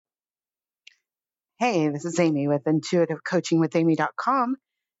Hey, this is Amy with intuitivecoachingwithamy.com,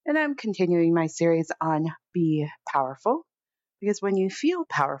 and I'm continuing my series on Be Powerful because when you feel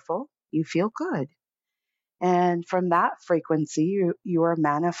powerful, you feel good. And from that frequency, you are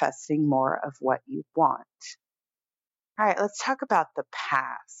manifesting more of what you want. All right, let's talk about the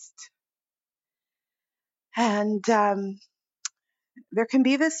past. And there can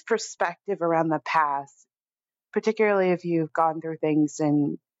be this perspective around the past, particularly if you've gone through things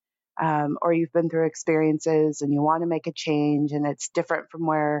and or you've been through experiences and you want to make a change and it's different from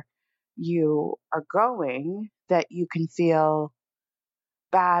where you are going, that you can feel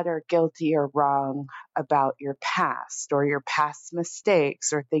bad or guilty or wrong about your past or your past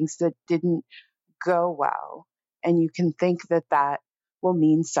mistakes or things that didn't go well. And you can think that that will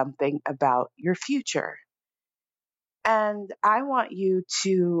mean something about your future. And I want you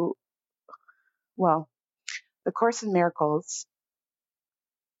to, well, the Course in Miracles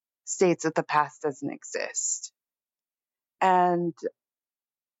states that the past doesn't exist. And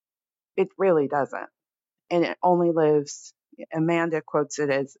it really doesn't. And it only lives, Amanda quotes it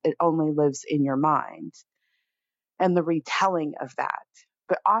as, it only lives in your mind and the retelling of that.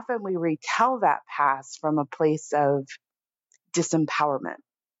 But often we retell that past from a place of disempowerment.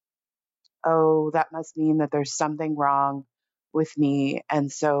 Oh, that must mean that there's something wrong with me.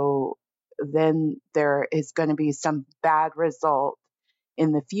 And so then there is going to be some bad result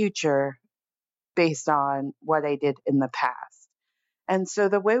in the future based on what I did in the past. And so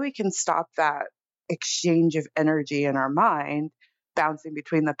the way we can stop that exchange of energy in our mind, bouncing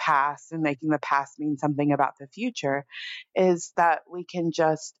between the past and making the past mean something about the future, is that we can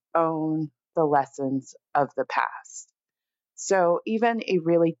just own the lessons of the past. So even a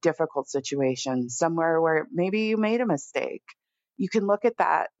really difficult situation, somewhere where maybe you made a mistake, you can look at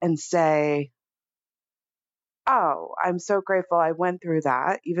that and say, oh, I'm so grateful I went through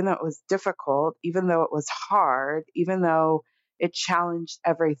that, even though it was difficult, even though it was hard, even though it challenged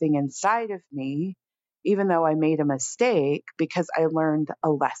everything inside of me, even though I made a mistake, because I learned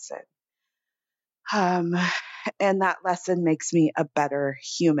a lesson. Um, and that lesson makes me a better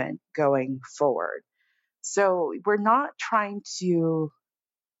human going forward. So we're not trying to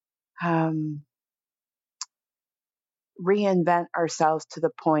reinvent ourselves to the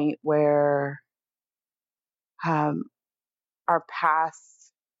point where um, our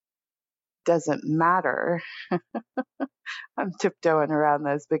past doesn't matter. I'm tiptoeing around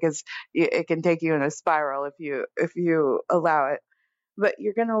this because it can take you in a spiral if you allow it. But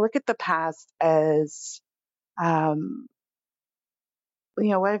you're going to look at the past as, um,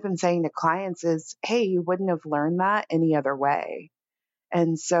 what I've been saying to clients is, hey, you wouldn't have learned that any other way.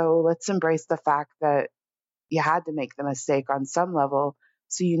 And so let's embrace the fact that you had to make the mistake on some level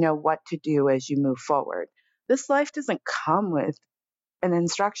so you know what to do as you move forward. This life doesn't come with an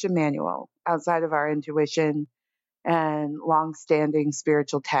instruction manual outside of our intuition and long-standing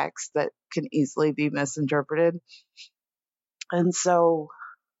spiritual texts that can easily be misinterpreted. And so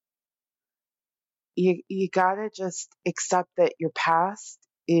you gotta just accept that your past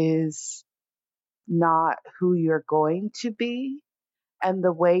is not who you're going to be. And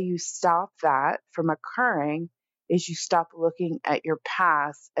the way you stop that from occurring is you stop looking at your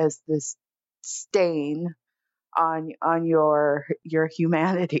past as this stain on your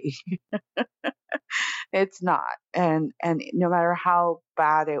humanity. It's not. And no matter how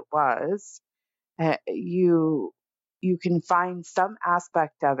bad it was, you can find some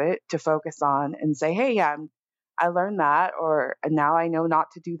aspect of it to focus on and say, hey, yeah, I learned that, or now I know not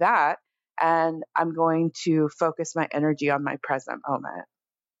to do that. And I'm going to focus my energy on my present moment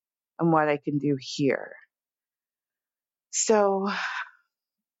and what I can do here. So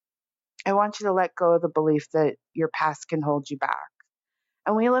I want you to let go of the belief that your past can hold you back.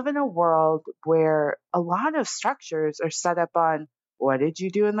 And we live in a world where a lot of structures are set up on, what did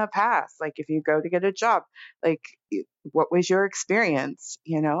you do in the past? Like if you go to get a job, like what was your experience,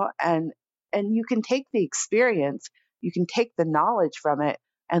 and you can take the experience, you can take the knowledge from it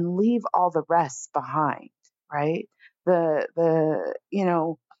and leave all the rest behind, right?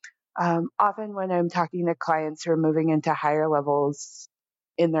 Often when I'm talking to clients who are moving into higher levels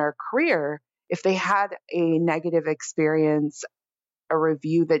in their career, if they had a negative experience, a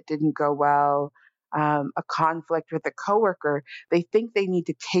review that didn't go well, a conflict with a coworker, they think they need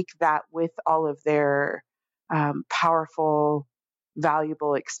to take that with all of their powerful,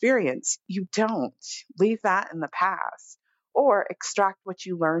 valuable experience. You don't. Leave that in the past. Or extract what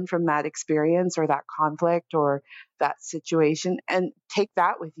you learned from that experience or that conflict or that situation and take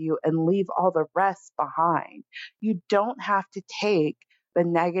that with you and leave all the rest behind. You don't have to take the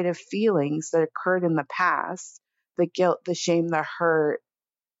negative feelings that occurred in the past, the guilt, the shame, the hurt,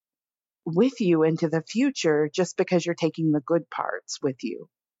 with you into the future just because you're taking the good parts with you.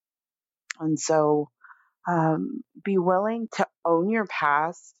 And so be willing to own your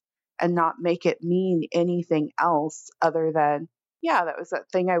past and not make it mean anything else other than, yeah, that was that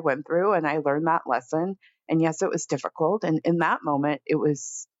thing I went through and I learned that lesson. And yes, it was difficult. And in that moment, it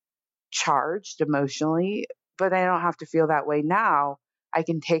was charged emotionally, but I don't have to feel that way now. I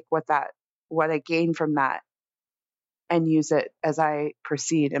can take what I gained from that and use it as I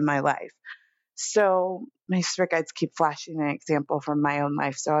proceed in my life. So my spirit guides keep flashing an example from my own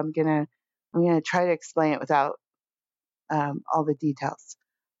life. So I'm gonna try to explain it without all the details.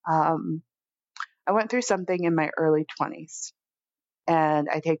 Um, I went through something in my early 20s, and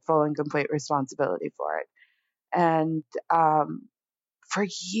I take full and complete responsibility for it. And for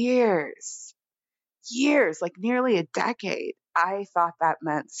years, like nearly a decade, I thought that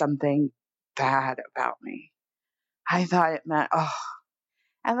meant something bad about me. I thought it meant, oh.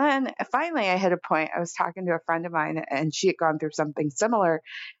 And then finally, I hit a point. I was talking to a friend of mine, and she had gone through something similar.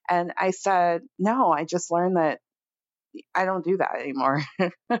 And I said, no, I just learned that I don't do that anymore.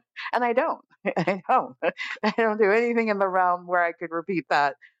 And I don't. I don't. I don't do anything in the realm where I could repeat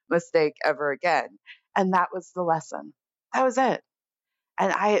that mistake ever again. And that was the lesson. That was it.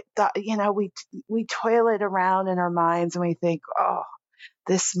 And I thought, we toil it around in our minds and we think, oh,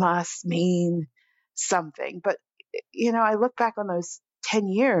 this must mean something. But, I look back on those 10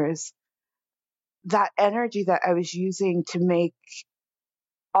 years, that energy that I was using to make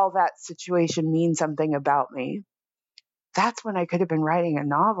all that situation mean something about me, that's when I could have been writing a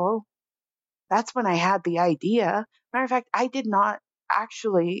novel. That's when I had the idea. Matter of fact, I did not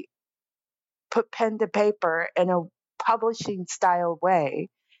actually put pen to paper in a publishing style way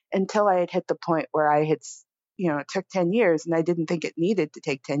until I had hit the point where I had, it took 10 years and I didn't think it needed to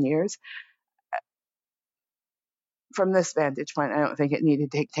take 10 years. From this vantage point, I don't think it needed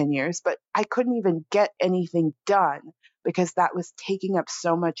to take 10 years, but I couldn't even get anything done because that was taking up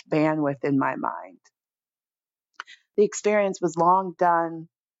so much bandwidth in my mind. The experience was long done,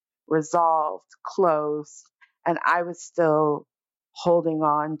 resolved, closed, and I was still holding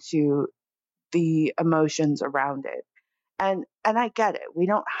on to the emotions around it. And I get it. We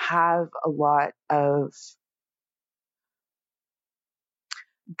don't have a lot of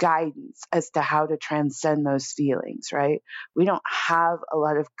guidance as to how to transcend those feelings, right? We don't have a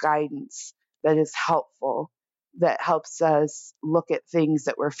lot of guidance that is helpful, that helps us look at things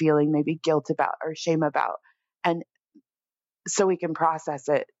that we're feeling maybe guilt about or shame about, and so we can process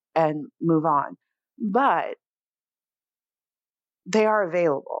it and move on. But they are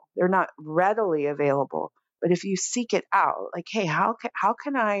available. They're not readily available, but if you seek it out, like, hey, how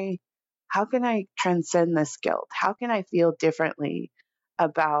can I transcend this guilt? How can I feel differently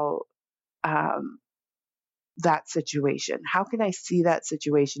about um, that situation? How can I see that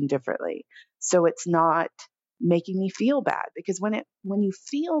situation differently so it's not making me feel bad? Because when you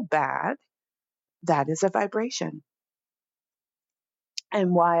feel bad, that is a vibration.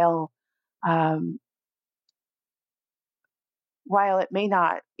 And um, while it may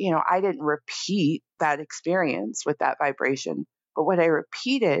not, I didn't repeat that experience with that vibration, but what I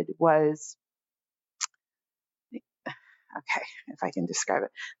repeated was, okay, if I can describe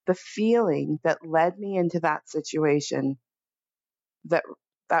it, the feeling that led me into that situation, that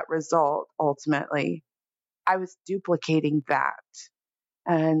that result ultimately, I was duplicating that.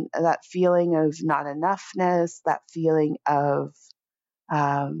 And that feeling of not enoughness, that feeling of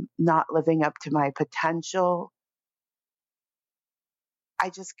not living up to my potential, I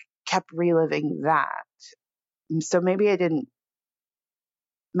just kept reliving that. So maybe I didn't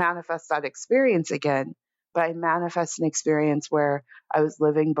manifest that experience again, but I manifest an experience where I was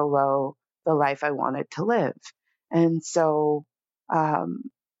living below the life I wanted to live. And so um,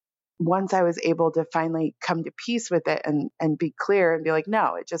 once I was able to finally come to peace with it and be clear and be like,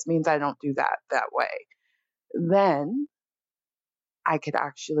 no, it just means I don't do that way, then I could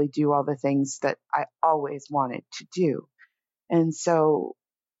actually do all the things that I always wanted to do. And so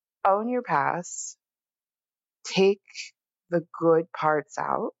own your past, take the good parts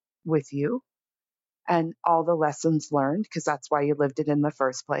out with you and all the lessons learned, because that's why you lived it in the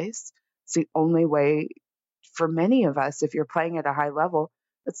first place. It's the only way for many of us, if you're playing at a high level,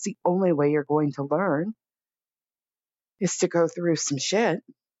 that's the only way you're going to learn is to go through some shit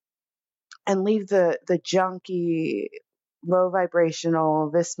and leave the junky, low vibrational,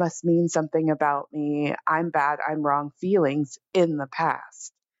 this must mean something about me, I'm bad, I'm wrong feelings in the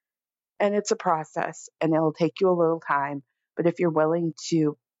past. And it's a process and it'll take you a little time, but if you're willing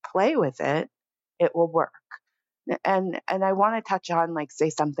to play with it, it will work. And I want to touch on, like,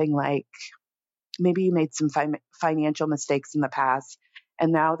 say something like maybe you made some financial mistakes in the past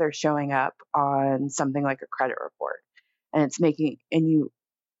And now they're showing up on something like a credit report. And it's making, and you,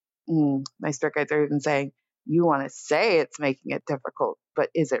 my spirit guides are even saying, you want to say it's making it difficult, but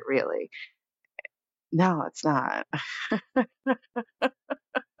is it really? No, it's not.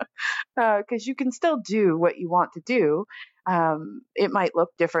 Because you can still do what you want to do. It might look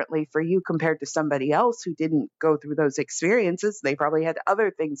differently for you compared to somebody else who didn't go through those experiences. They probably had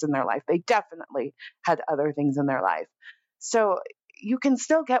other things in their life. They definitely had other things in their life. So you can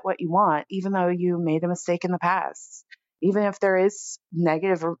still get what you want, even though you made a mistake in the past. Even if there is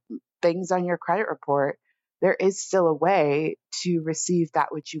negative things on your credit report, there is still a way to receive that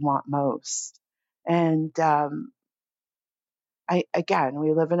which you want most. And again,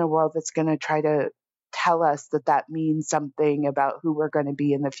 we live in a world that's going to try to tell us that that means something about who we're going to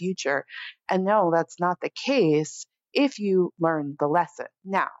be in the future. And no, that's not the case if you learn the lesson.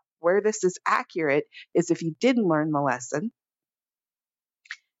 Now, where this is accurate is if you didn't learn the lesson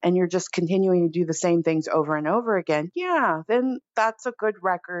and you're just continuing to do the same things over and over again, yeah, then that's a good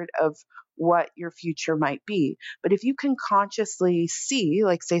record of what your future might be. But if you can consciously see,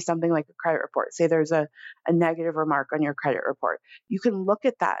 like say something like a credit report, say there's a negative remark on your credit report, you can look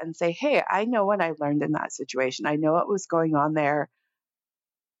at that and say, hey, I know what I learned in that situation. I know what was going on there.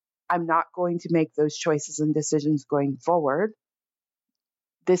 I'm not going to make those choices and decisions going forward.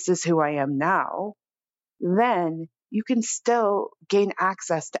 This is who I am now. Then you can still gain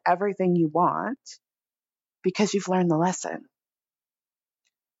access to everything you want because you've learned the lesson.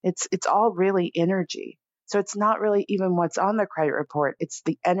 It's all really energy. So it's not really even what's on the credit report. It's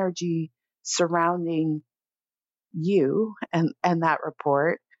the energy surrounding you and that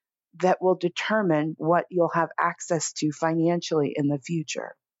report that will determine what you'll have access to financially in the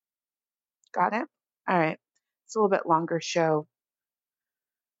future. Got it? All right. It's a little bit longer show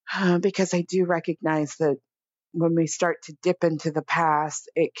because I do recognize that when we start to dip into the past,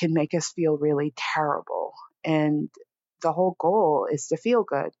 it can make us feel really terrible. And the whole goal is to feel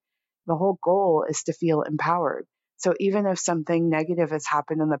good. The whole goal is to feel empowered. So even if something negative has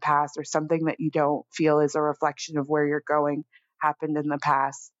happened in the past or something that you don't feel is a reflection of where you're going happened in the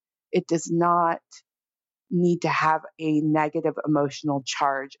past, it does not need to have a negative emotional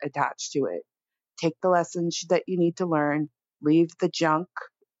charge attached to it. Take the lessons that you need to learn, leave the junk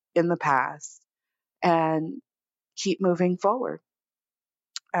in the past, and keep moving forward.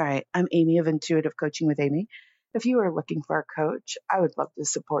 All right, I'm Amy of Intuitive Coaching with Amy. If you are looking for a coach, I would love to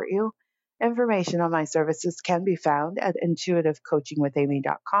support you. Information on my services can be found at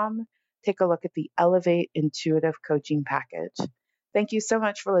intuitivecoachingwithamy.com. Take a look at the Elevate Intuitive Coaching package. Thank you so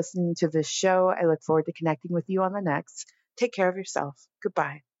much for listening to this show. I look forward to connecting with you on the next. Take care of yourself.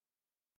 Goodbye.